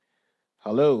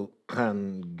Hello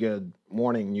and good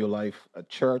morning, New Life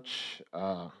Church.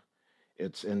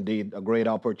 It's indeed a great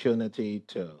opportunity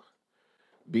to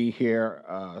be here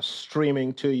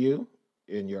streaming to you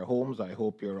in your homes. I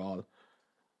hope you're all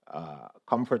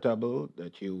comfortable,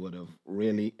 that you would have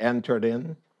really entered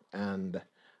in and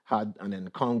had an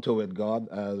encounter with God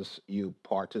as you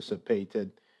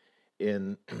participated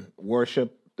in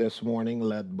worship this morning,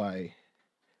 led by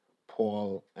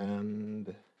Paul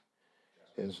and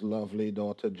his lovely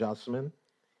daughter Jasmine.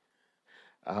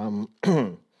 Um,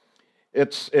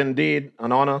 it's indeed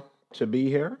an honor to be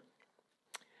here.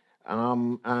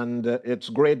 And it's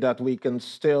great that we can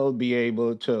still be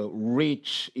able to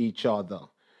reach each other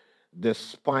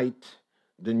despite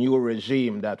the new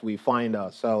regime that we find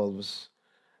ourselves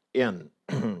in,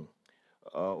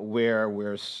 where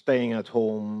we're staying at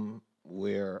home,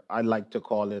 where I like to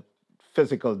call it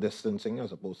physical distancing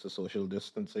as opposed to social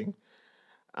distancing,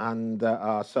 and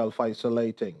self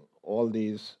isolating. All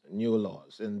these new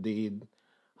laws. Indeed,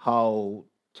 how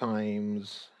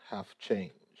times have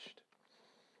changed.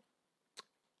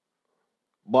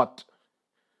 But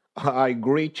I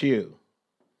greet you.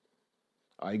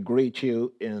 I greet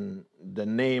you in the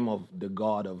name of the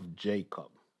God of Jacob,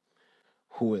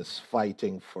 who is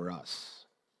fighting for us.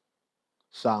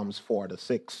 Psalms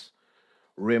 46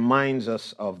 reminds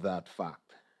us of that fact.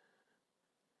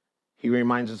 He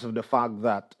reminds us of the fact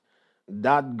that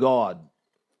that God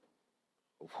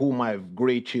whom I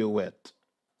greet you with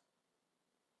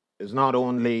is not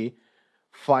only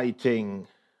fighting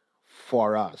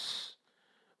for us,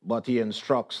 but he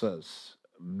instructs us,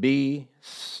 be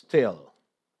still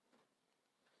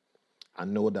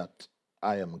and know that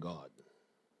I am God.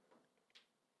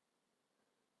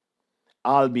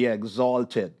 I'll be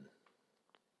exalted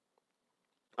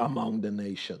among the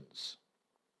nations.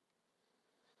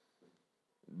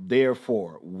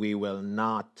 Therefore, we will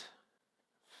not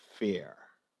fear.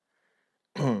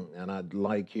 And I'd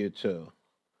like you to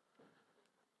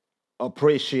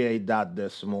appreciate that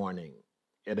this morning.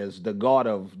 It is the God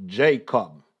of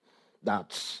Jacob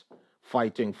that's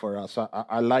fighting for us.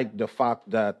 I like the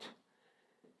fact that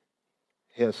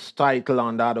his title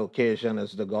on that occasion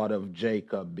is the God of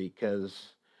Jacob, because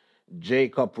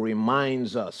Jacob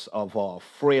reminds us of our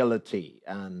frailty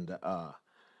and our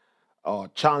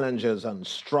challenges and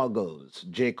struggles.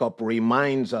 Jacob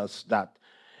reminds us that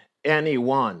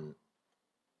anyone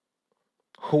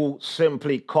who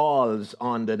simply calls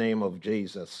on the name of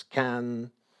Jesus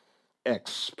can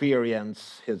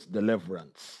experience his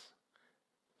deliverance,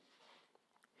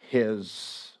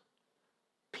 his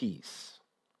peace.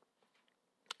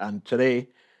 And today,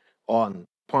 on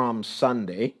Palm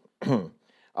Sunday,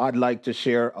 I'd like to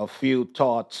share a few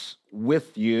thoughts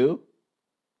with you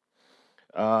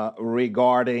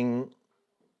regarding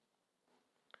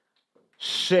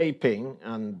shaping,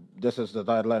 and this is the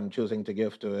title I'm choosing to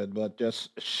give to it, but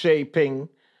just shaping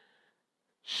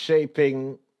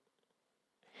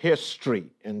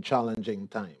history in challenging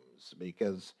times,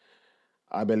 because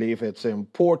I believe it's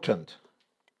important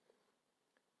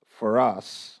for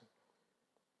us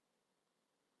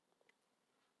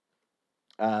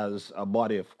as a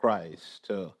body of Christ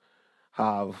to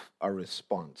have a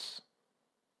response.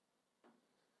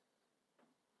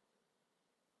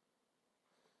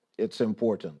 It's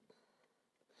important.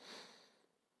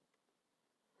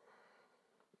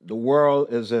 The world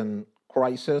is in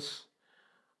crisis.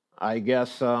 I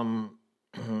guess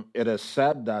it is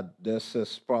said that this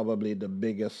is probably the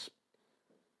biggest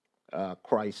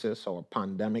crisis or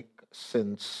pandemic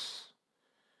since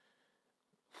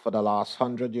for the last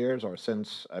 100 years, or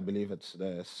since I believe it's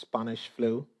the Spanish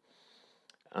flu.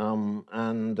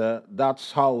 And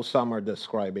that's how some are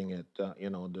describing it.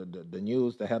 The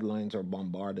news, the headlines are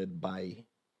bombarded by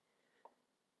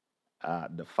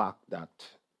the fact that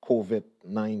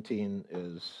COVID-19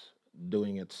 is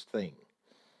doing its thing.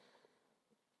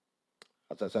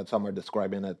 As I said, some are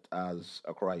describing it as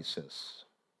a crisis.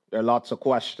 There are lots of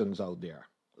questions out there,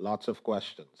 lots of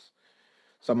questions.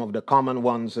 Some of the common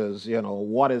ones is,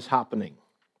 what is happening?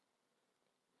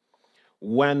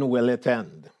 When will it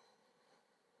end?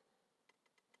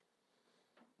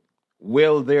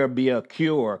 Will there be a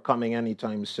cure coming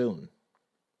anytime soon?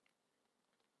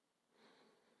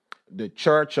 The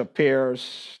church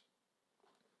appears,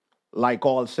 like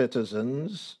all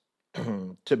citizens,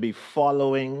 to be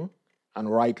following,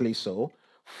 and rightly so,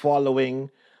 following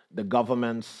the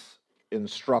government's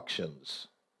instructions.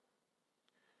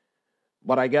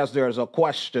 But I guess there's a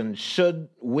question, should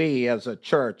we as a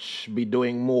church be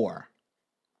doing more?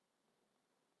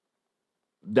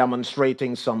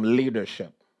 Demonstrating some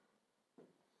leadership,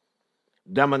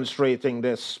 demonstrating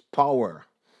this power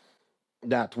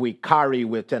that we carry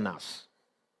within us.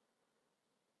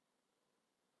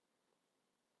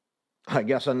 I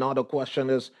guess another question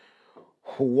is,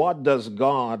 what does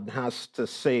God has to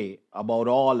say about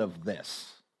all of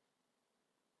this?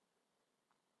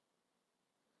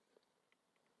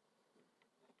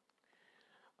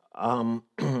 And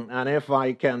if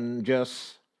I can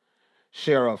just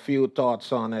share a few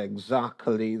thoughts on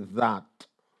exactly that.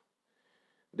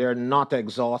 They're not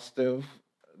exhaustive.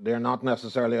 They're not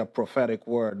necessarily a prophetic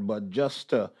word, but just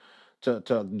to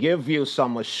give you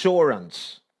some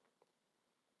assurance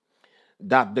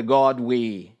that the God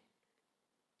we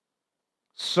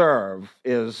serve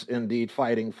is indeed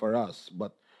fighting for us.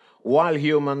 But while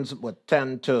humans would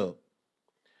tend to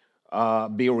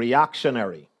be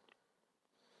reactionary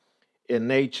in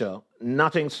nature,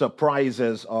 nothing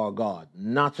surprises our God.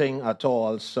 Nothing at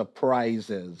all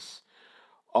surprises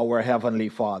our Heavenly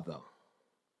Father.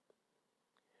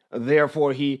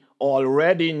 Therefore, he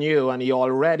already knew and he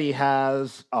already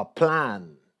has a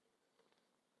plan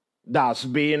that's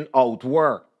being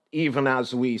outworked even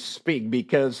as we speak,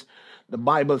 because the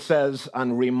Bible says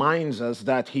and reminds us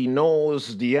that he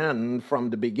knows the end from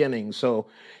the beginning. So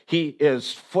he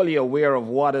is fully aware of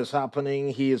what is happening.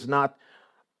 He is not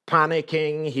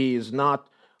panicking. He is not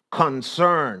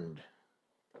concerned.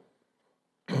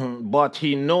 But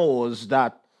he knows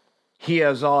that he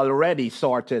has already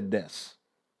sorted this.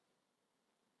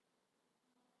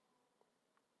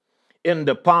 In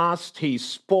the past, he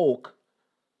spoke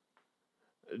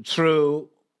through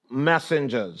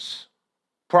messengers,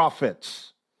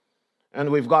 prophets, and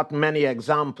we've got many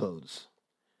examples.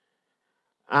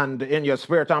 And in your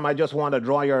spare time, I just want to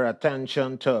draw your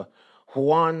attention to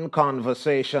one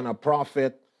conversation a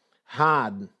prophet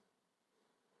had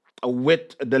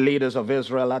with the leaders of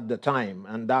Israel at the time,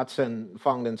 and that's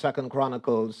found in 2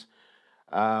 Chronicles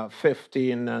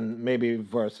 15 and maybe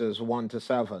verses 1 to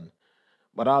 7.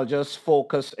 But I'll just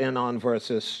focus in on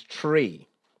verses 3,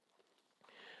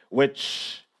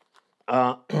 which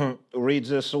reads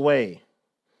this way.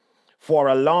 For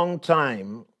a long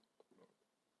time,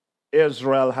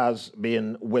 Israel has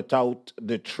been without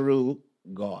the true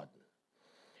God,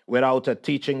 without a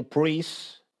teaching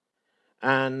priest,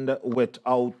 and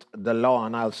without the law.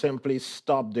 And I'll simply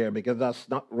stop there because that's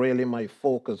not really my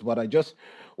focus. But I just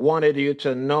wanted you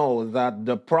to know that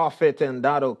the prophet in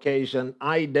that occasion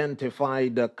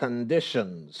identified the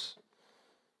conditions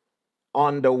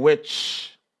under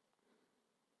which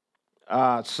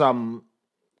some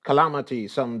calamity,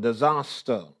 some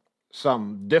disaster,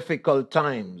 some difficult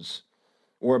times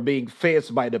were being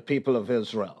faced by the people of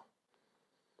Israel.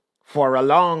 For a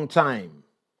long time,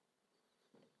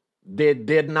 they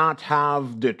did not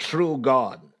have the true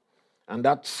God. And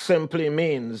that simply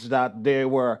means that they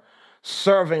were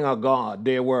serving a God.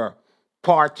 They were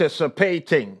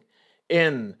participating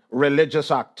in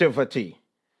religious activity.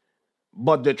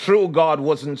 But the true God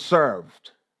wasn't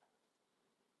served.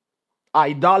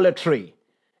 Idolatry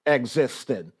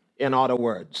existed, in other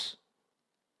words.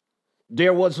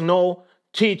 There was no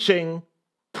teaching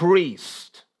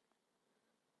priest.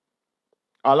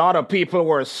 A lot of people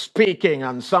were speaking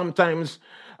and sometimes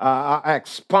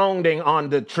expounding on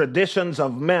the traditions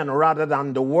of men rather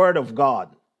than the word of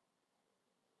God.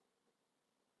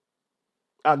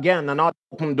 Again, an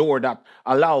open door that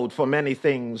allowed for many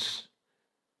things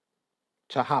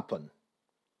to happen.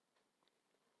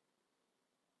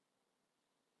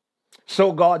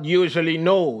 So God usually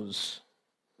knows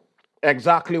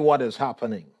exactly what is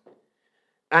happening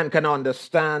and can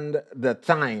understand the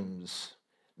times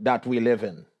that we live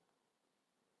in.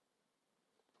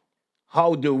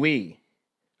 How do we,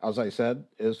 as I said,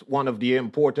 is one of the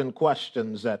important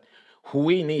questions that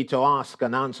we need to ask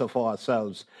and answer for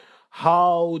ourselves.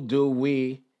 How do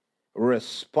we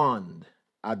respond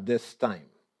at this time?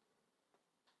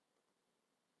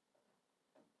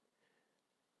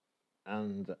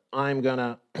 And I'm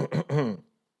going to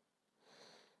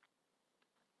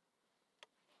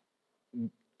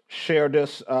share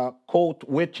this quote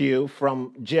with you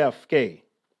from JFK.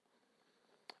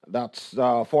 That's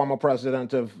former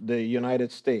president of the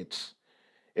United States.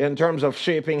 In terms of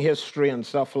shaping history and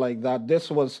stuff like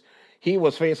that, he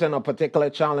was facing a particular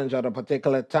challenge at a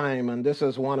particular time, and this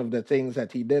is one of the things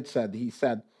that he did said. He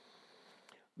said,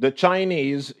 the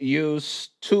Chinese use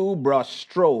 2 brush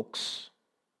strokes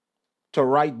to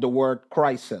write the word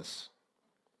crisis.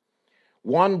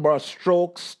 One brush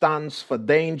stroke stands for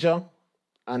danger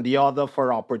and the other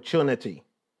for opportunity.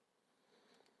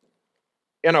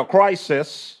 In a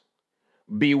crisis,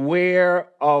 beware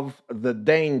of the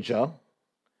danger,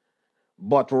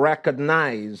 but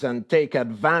recognize and take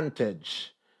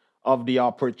advantage of the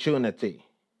opportunity.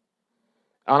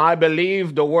 And I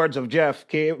believe the words of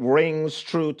JFK rings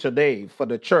true today for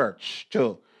the church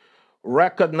to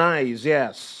recognize,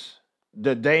 yes,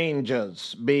 the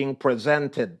dangers being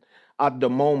presented at the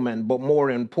moment, but more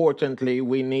importantly,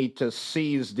 we need to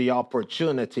seize the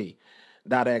opportunity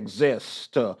that exists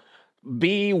to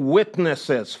be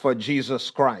witnesses for Jesus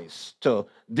Christ, to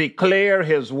declare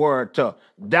his word, to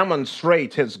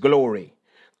demonstrate his glory,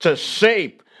 to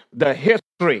shape the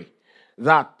history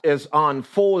that is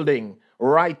unfolding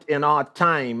right in our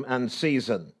time and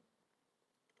season.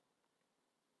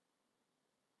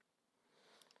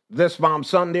 This Palm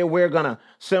Sunday, we're going to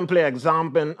simply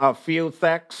examine a few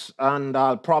texts, and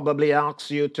I'll probably ask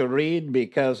you to read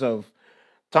because of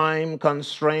time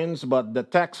constraints, but the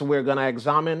text we're going to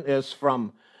examine is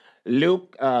from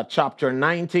Luke chapter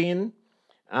 19,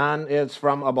 and it's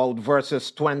from about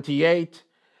verses 28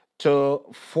 to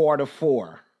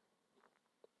 44.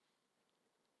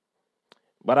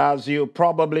 But as you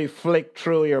probably flick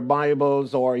through your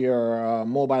Bibles or your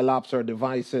mobile apps or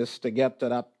devices to get to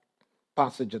that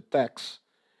passage of text,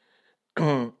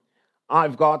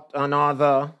 I've got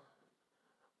another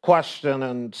question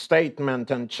and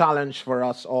statement and challenge for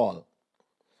us all.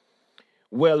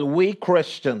 Will we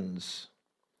Christians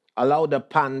allow the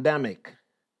pandemic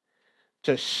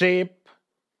to shape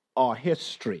our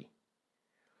history,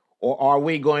 or are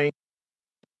we going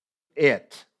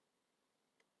it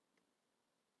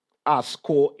as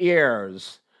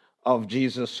co-heirs of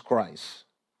Jesus Christ?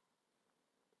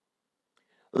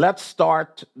 Let's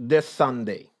start this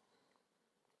Sunday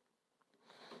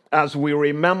as we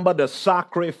remember the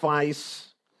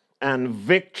sacrifice and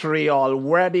victory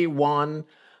already won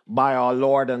by our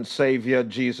Lord and Savior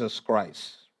Jesus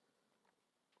Christ.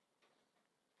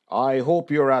 I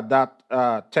hope you're at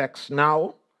that text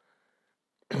now.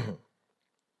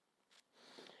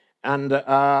 And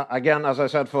again, as I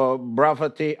said, for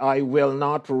brevity, I will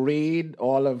not read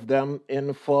all of them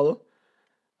in full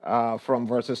from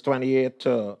verses 28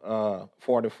 to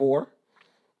 44.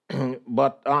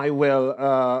 But I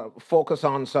will focus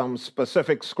on some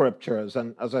specific scriptures.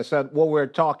 And as I said, what we're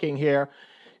talking here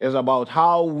is about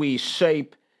how we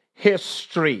shape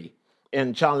history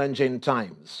in challenging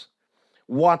times.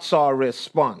 What's our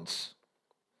response?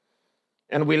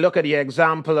 And we look at the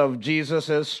example of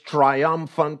Jesus'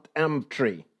 triumphant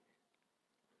entry.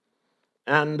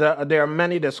 And there are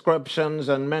many descriptions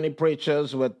and many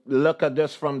preachers would look at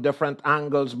this from different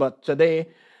angles, but today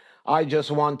I just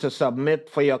want to submit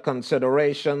for your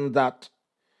consideration that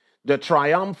the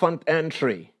triumphant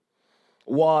entry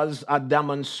was a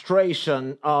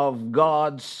demonstration of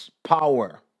God's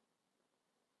power.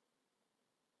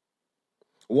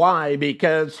 Why?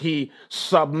 Because he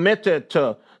submitted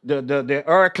to the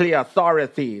earthly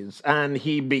authorities and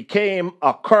he became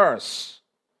a curse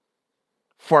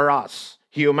for us,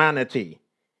 humanity,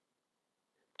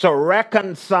 to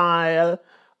reconcile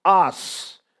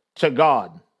us to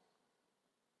God.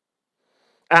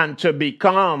 And to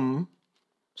become,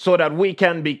 so that we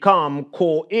can become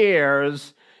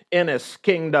co-heirs in his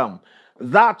kingdom.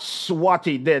 That's what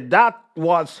he did. That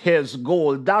was his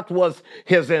goal. That was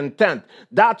his intent.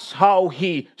 That's how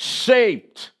he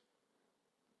shaped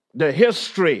the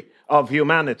history of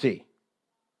humanity.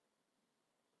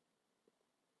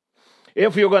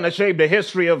 If you're going to shape the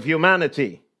history of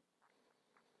humanity,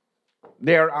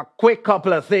 there are a quick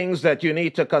couple of things that you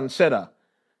need to consider.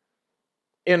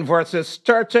 In verses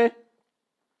 30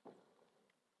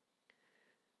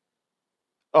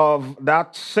 of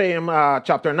that same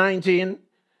chapter 19,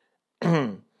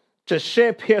 to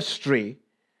shape history,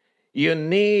 you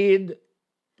need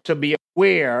to be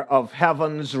aware of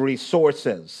heaven's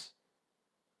resources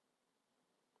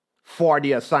for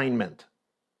the assignment.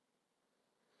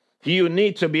 You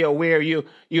need to be aware. You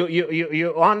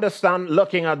understand,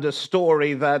 looking at the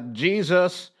story, that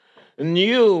Jesus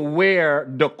knew where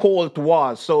the colt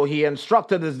was, so he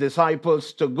instructed his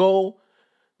disciples to go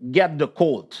get the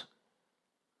colt.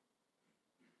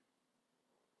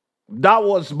 That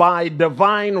was by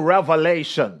divine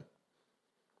revelation.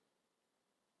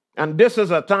 And this is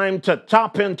a time to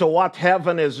tap into what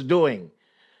heaven is doing.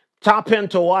 Tap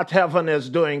into what heaven is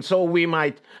doing so we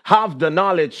might have the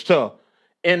knowledge to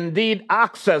indeed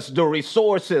access the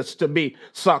resources to be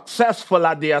successful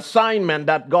at the assignment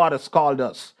that God has called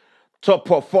us to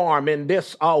perform in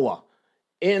this hour,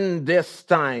 in this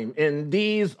time, in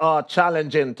these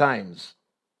challenging times.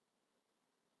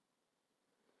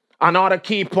 Another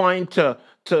key point to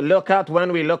look at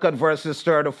when we look at verses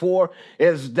 34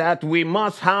 is that we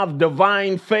must have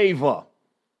divine favor.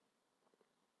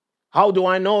 How do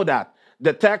I know that?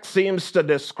 The text seems to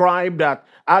describe that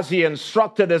as he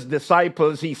instructed his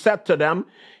disciples, he said to them,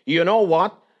 you know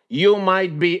what? you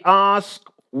might be asked,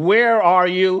 where are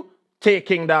you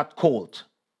taking that colt?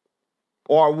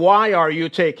 Or why are you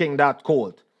taking that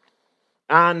colt?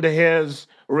 And his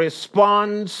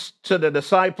response to the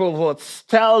disciples was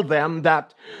tell them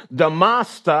that the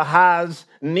master has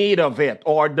need of it,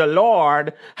 or the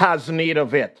Lord has need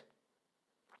of it.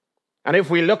 And if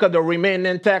we look at the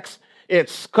remaining text,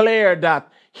 it's clear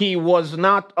that he was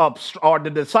not, or the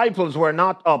disciples were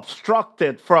not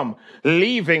obstructed from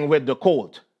leaving with the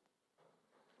colt.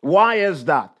 Why is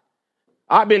that?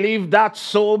 I believe that's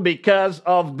so because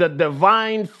of the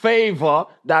divine favor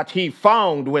that he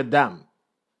found with them.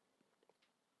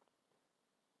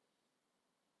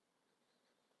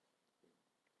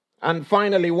 And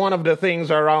finally, one of the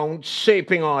things around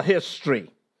shaping our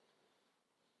history.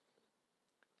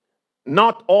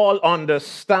 Not all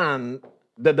understand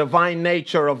the divine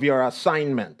nature of your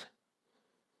assignment.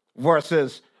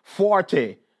 Verses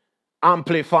 40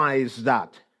 amplifies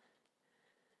that.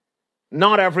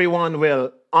 Not everyone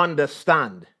will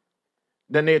understand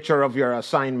the nature of your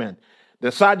assignment.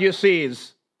 The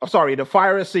Pharisees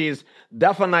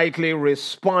definitely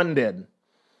responded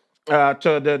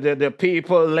to the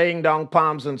people laying down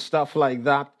palms and stuff like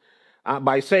that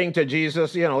by saying to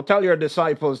Jesus, tell your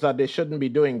disciples that they shouldn't be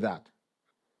doing that.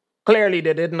 Clearly,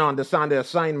 they didn't understand the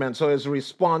assignment, so his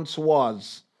response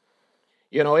was,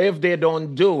 if they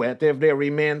don't do it, if they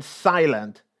remain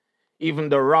silent, even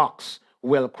the rocks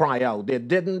will cry out. They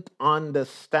didn't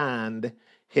understand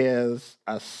his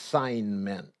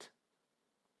assignment.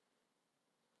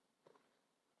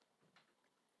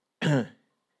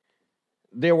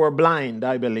 They were blind,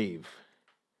 I believe.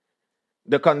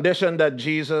 The condition that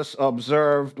Jesus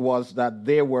observed was that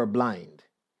they were blind.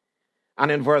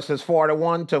 And in verses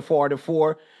 41 to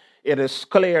 44, it is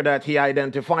clear that he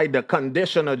identified the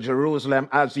condition of Jerusalem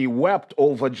as he wept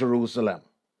over Jerusalem.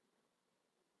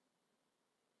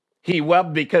 He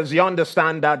wept because he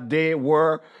understood that they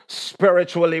were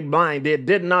spiritually blind. They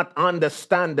did not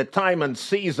understand the time and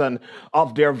season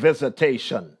of their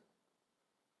visitation.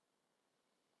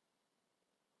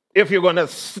 If you're going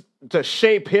to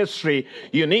shape history,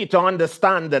 you need to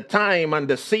understand the time and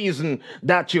the season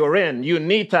that you're in. You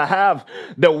need to have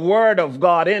the word of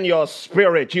God in your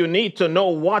spirit. You need to know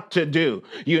what to do.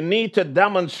 You need to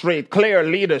demonstrate clear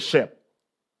leadership.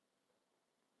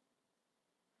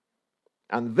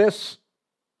 And this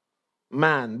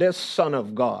man, this Son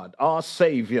of God, our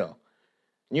Savior,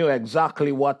 knew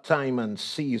exactly what time and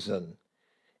season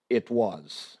it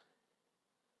was.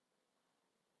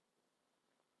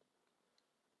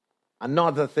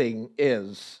 Another thing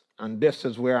is, and this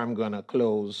is where I'm going to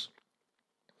close,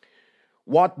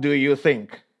 what do you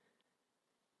think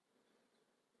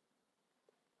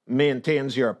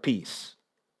maintains your peace?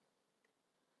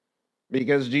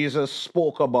 Because Jesus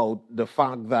spoke about the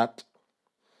fact that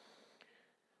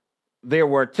there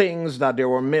were things that they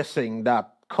were missing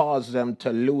that caused them to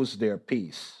lose their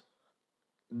peace.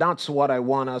 That's what I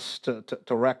want us to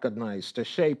recognize. To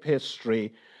shape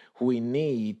history, we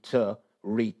need to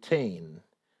retain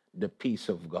the peace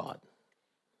of God.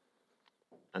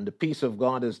 And the peace of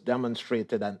God is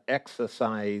demonstrated and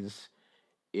exercised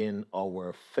in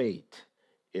our faith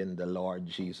in the Lord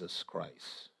Jesus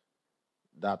Christ.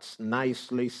 That's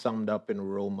nicely summed up in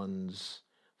Romans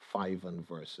 5 and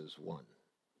verses 1.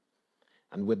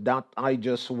 And with that, I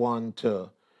just want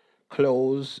to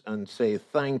close and say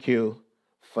thank you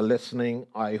for listening.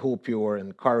 I hope you were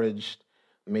encouraged.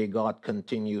 May God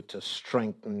continue to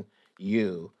strengthen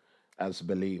you as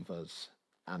believers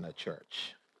and a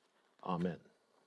church. Amen.